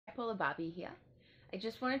Bipolar Barbie here. I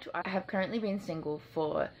just wanted to, I have currently been single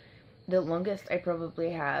for the longest I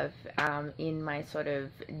probably have in my sort of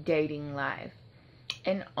dating life.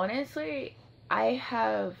 And honestly, I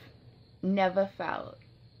have never felt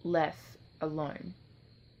less alone.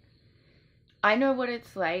 I know what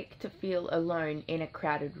it's like to feel alone in a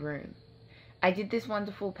crowded room. I did this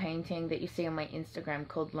wonderful painting that you see on my Instagram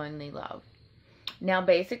called Lonely Love. Now,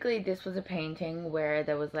 basically, this was a painting where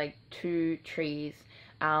there was like two trees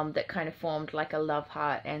that kind of formed like a love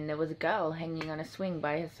heart, and there was a girl hanging on a swing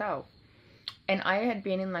by herself. And I had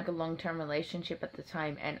been in like a long-term relationship at the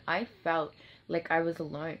time, and I felt like I was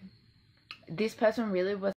alone. This person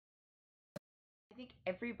really was. I think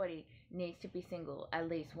everybody needs to be single at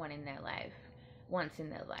least once in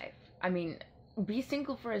their life. I mean, be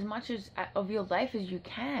single for as much of your life as you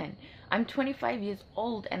can. I'm 25 years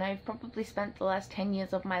old, and I've probably spent the last 10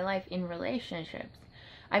 years of my life in relationships.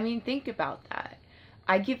 I mean, think about that.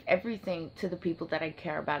 I give everything to the people that I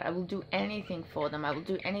care about. I will do anything for them. I will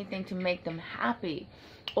do anything to make them happy.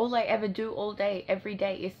 All I ever do all day, every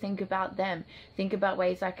day, is think about them. Think about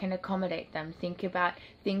ways I can accommodate them. Think about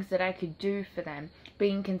things that I could do for them.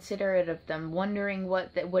 Being considerate of them. Wondering what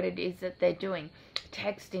it is that they're doing.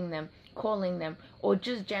 Texting them. Calling them. Or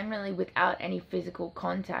just generally without any physical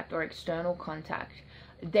contact or external contact.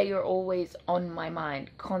 They are always on my mind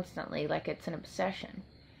constantly, like it's an obsession.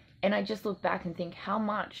 And I just look back and think, how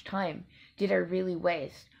much time did I really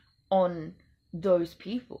waste on those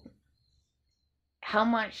people? How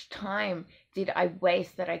much time did I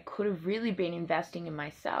waste that I could have really been investing in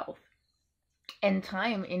myself? And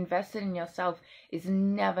time invested in yourself is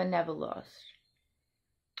never, never lost.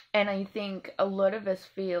 And I think a lot of us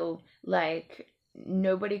feel like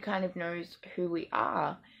nobody kind of knows who we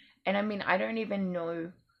are. And I mean, I don't even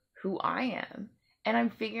know who I am. And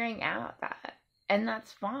I'm figuring out that. And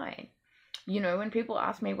that's fine. You know, when people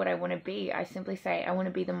ask me what I want to be, I simply say I want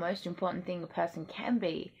to be the most important thing a person can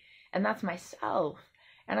be. And that's myself.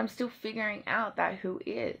 And I'm still figuring out who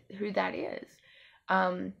that is.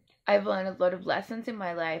 I've learned a lot of lessons in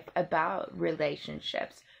my life about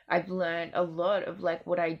relationships. I've learned a lot of like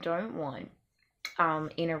what I don't want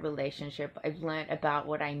in a relationship. I've learned about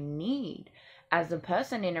what I need as a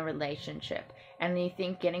person in a relationship. And I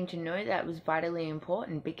think getting to know that was vitally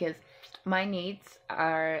important, because my needs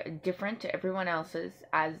are different to everyone else's,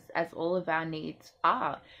 as all of our needs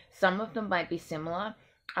are. Some of them might be similar,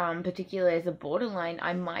 particularly as a borderline.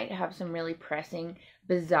 I might have some really pressing,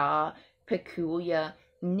 bizarre, peculiar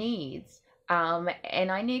needs.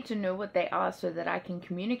 And I need to know what they are so that I can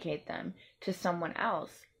communicate them to someone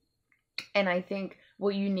else. And I think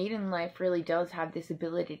what you need in life really does have this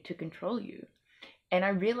ability to control you. And I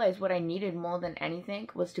realized what I needed more than anything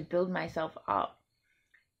was to build myself up.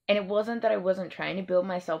 And it wasn't that I wasn't trying to build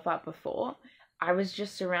myself up before. I was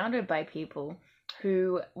just surrounded by people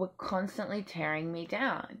who were constantly tearing me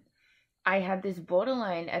down. I had this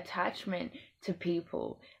borderline attachment to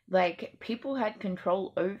people. Like, people had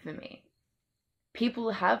control over me.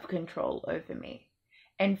 People have control over me.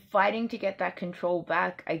 And fighting to get that control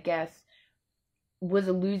back, I guess, was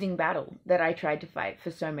a losing battle that I tried to fight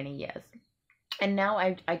for so many years. And now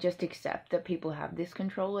I just accept that people have this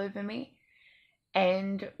control over me.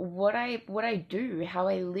 And what I do, how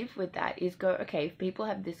I live with that, is go, okay, if people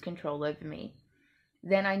have this control over me,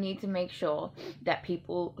 then I need to make sure that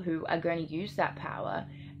people who are going to use that power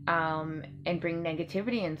and bring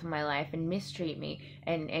negativity into my life and mistreat me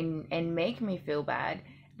and make me feel bad,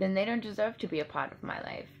 then they don't deserve to be a part of my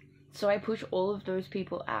life. So I push all of those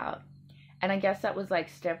people out. And I guess that was like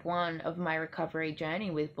step one of my recovery journey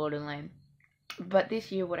with borderline. But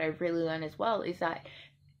this year, what I've really learned as well is that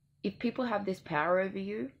if people have this power over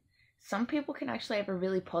you, some people can actually have a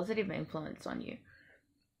really positive influence on you.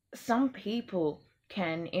 Some people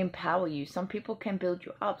can empower you. Some people can build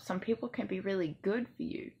you up. Some people can be really good for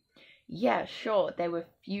you. Yeah, sure, they were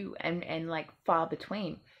few and like far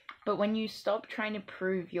between. But when you stop trying to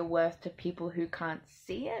prove your worth to people who can't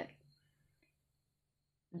see it,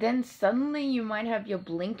 then suddenly you might have your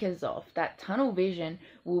blinkers off. That tunnel vision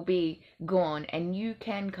will be gone, and you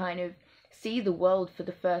can kind of see the world for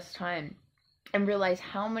the first time and realize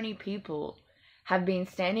how many people have been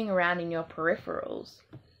standing around in your peripherals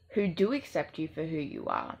who do accept you for who you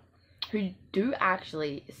are, who do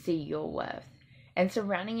actually see your worth. And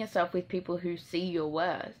surrounding yourself with people who see your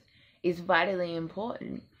worth is vitally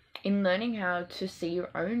important in learning how to see your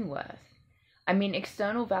own worth. I mean,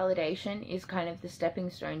 external validation is kind of the stepping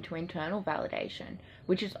stone to internal validation,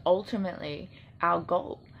 which is ultimately our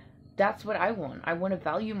goal. That's what I want. I want to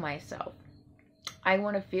value myself. I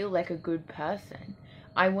want to feel like a good person.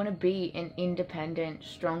 I want to be an independent,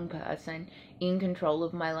 strong person in control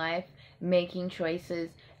of my life, making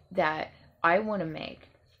choices that I want to make.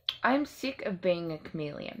 I'm sick of being a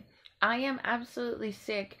chameleon. I am absolutely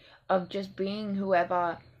sick of just being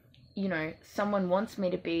whoever, someone wants me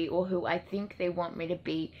to be, or who I think they want me to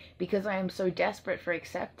be, because I am so desperate for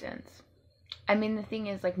acceptance. I mean, the thing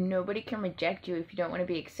is, like, nobody can reject you if you don't want to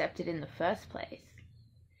be accepted in the first place.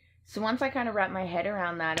 So once I kind of wrapped my head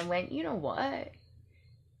around that and went, you know what?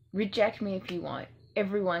 Reject me if you want.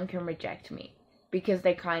 Everyone can reject me, because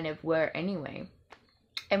they kind of were anyway.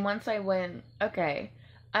 And once I went, okay,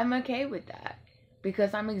 I'm okay with that,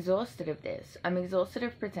 because I'm exhausted of this. I'm exhausted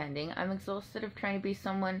of pretending. I'm exhausted of trying to be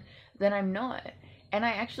someone that I'm not. And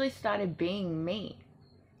I actually started being me.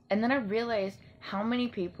 And then I realized how many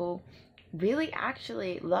people really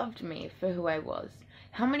actually loved me for who I was.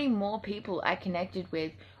 How many more people I connected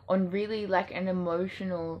with on really like an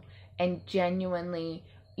emotional and genuinely,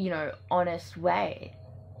 honest way.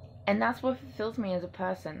 And that's what fulfills me as a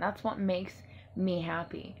person. That's what makes me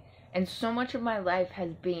happy. And so much of my life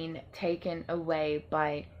has been taken away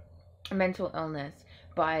by mental illness,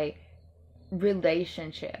 by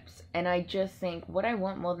relationships. And I just think what I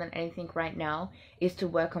want more than anything right now is to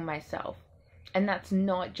work on myself. And that's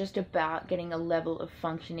not just about getting a level of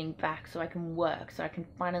functioning back so I can work, so I can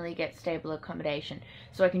finally get stable accommodation,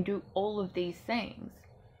 so I can do all of these things.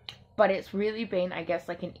 But it's really been, I guess,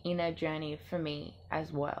 like an inner journey for me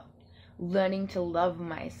as well. Learning to love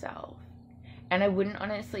myself. And I wouldn't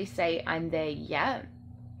honestly say I'm there yet,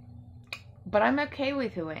 but I'm okay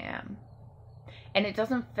with who I am. And it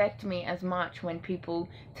doesn't affect me as much when people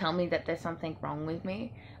tell me that there's something wrong with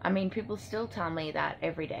me. I mean, people still tell me that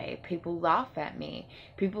every day. People laugh at me.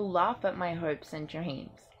 People laugh at my hopes and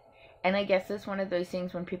dreams. And I guess it's one of those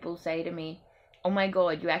things when people say to me, oh my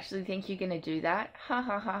God, you actually think you're going to do that? Ha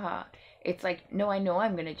ha ha ha. It's like, no, I know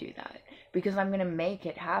I'm going to do that, because I'm going to make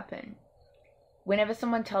it happen. Whenever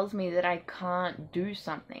someone tells me that I can't do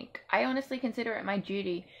something, I honestly consider it my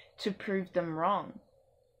duty to prove them wrong.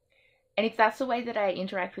 And if that's the way that I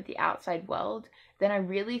interact with the outside world, then I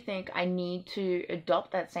really think I need to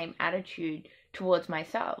adopt that same attitude towards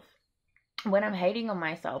myself. When I'm hating on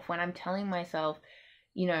myself, when I'm telling myself,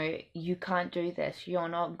 you can't do this, you're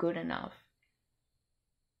not good enough,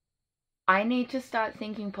 I need to start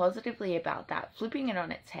thinking positively about that, flipping it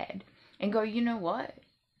on its head, and go, you know what?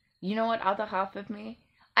 You know what, other half of me?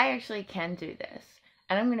 I actually can do this.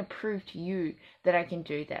 And I'm going to prove to you that I can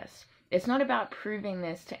do this. It's not about proving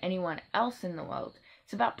this to anyone else in the world.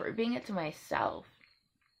 It's about proving it to myself.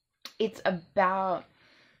 It's about,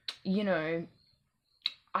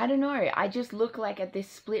 I don't know. I just look like at this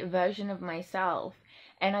split version of myself.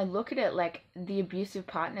 And I look at it like the abusive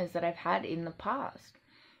partners that I've had in the past.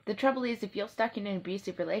 The trouble is, if you're stuck in an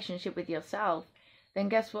abusive relationship with yourself, then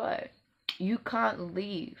guess what? You can't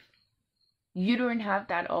leave. You don't have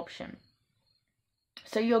that option.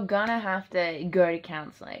 So you're gonna have to go to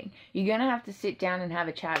counseling. You're gonna have to sit down and have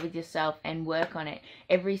a chat with yourself and work on it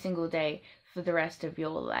every single day for the rest of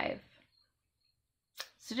your life.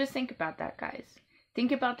 So just think about that, guys.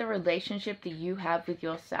 Think about the relationship that you have with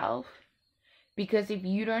yourself. Because if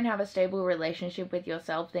you don't have a stable relationship with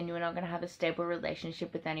yourself, then you're not gonna have a stable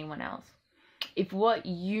relationship with anyone else. If what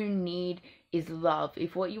you need is love,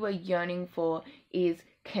 if what you are yearning for is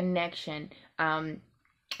connection,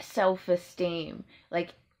 self-esteem,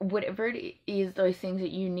 like whatever it is, those things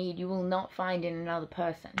that you need, you will not find in another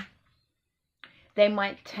person. They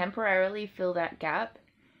might temporarily fill that gap,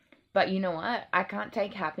 but you know what? I can't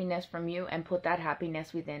take happiness from you and put that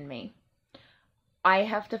happiness within me. I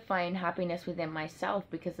have to find happiness within myself,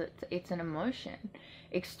 because it's an emotion.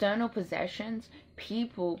 External possessions,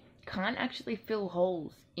 people can't actually fill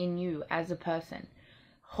holes in you as a person.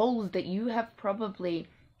 Holes that you have probably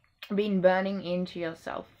been burning into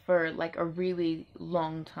yourself for like a really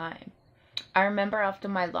long time. I remember after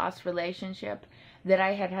my last relationship that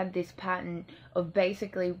I had this pattern of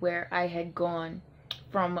basically where I had gone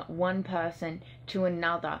from one person to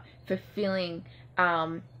another, fulfilling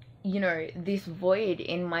this void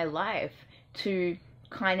in my life, to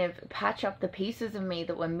kind of patch up the pieces of me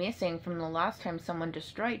that were missing from the last time someone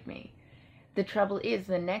destroyed me. The trouble is,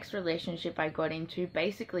 the next relationship I got into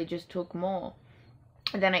basically just took more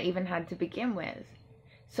than I even had to begin with.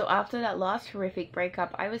 So after that last horrific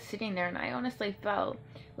breakup, I was sitting there and I honestly felt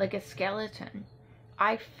like a skeleton.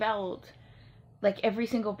 I felt like every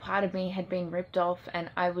single part of me had been ripped off, and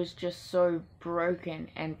I was just so broken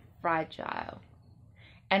and fragile.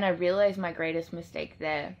 And I realized my greatest mistake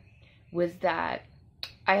there was that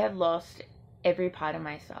I had lost every part of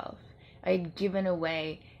myself. I had given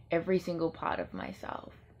away every single part of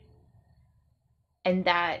myself. And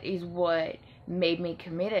that is what made me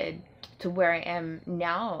committed to where I am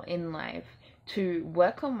now in life, to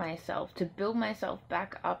work on myself, to build myself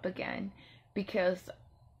back up again. Because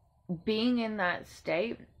being in that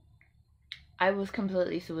state, I was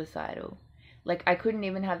completely suicidal. Like, I couldn't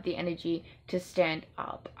even have the energy to stand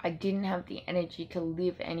up. I didn't have the energy to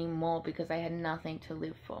live anymore because I had nothing to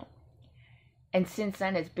live for. And since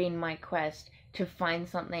then, it's been my quest to find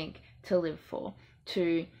something to live for,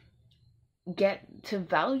 to get to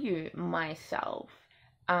value myself,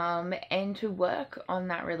 and to work on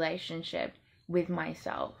that relationship with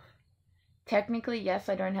myself. Technically, yes,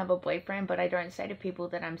 I don't have a boyfriend, but I don't say to people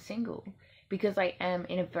that I'm single because I am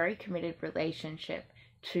in a very committed relationship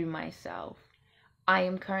to myself. I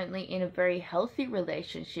am currently in a very healthy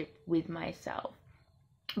relationship with myself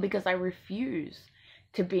because I refuse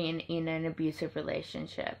to be in an abusive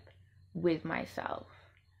relationship with myself.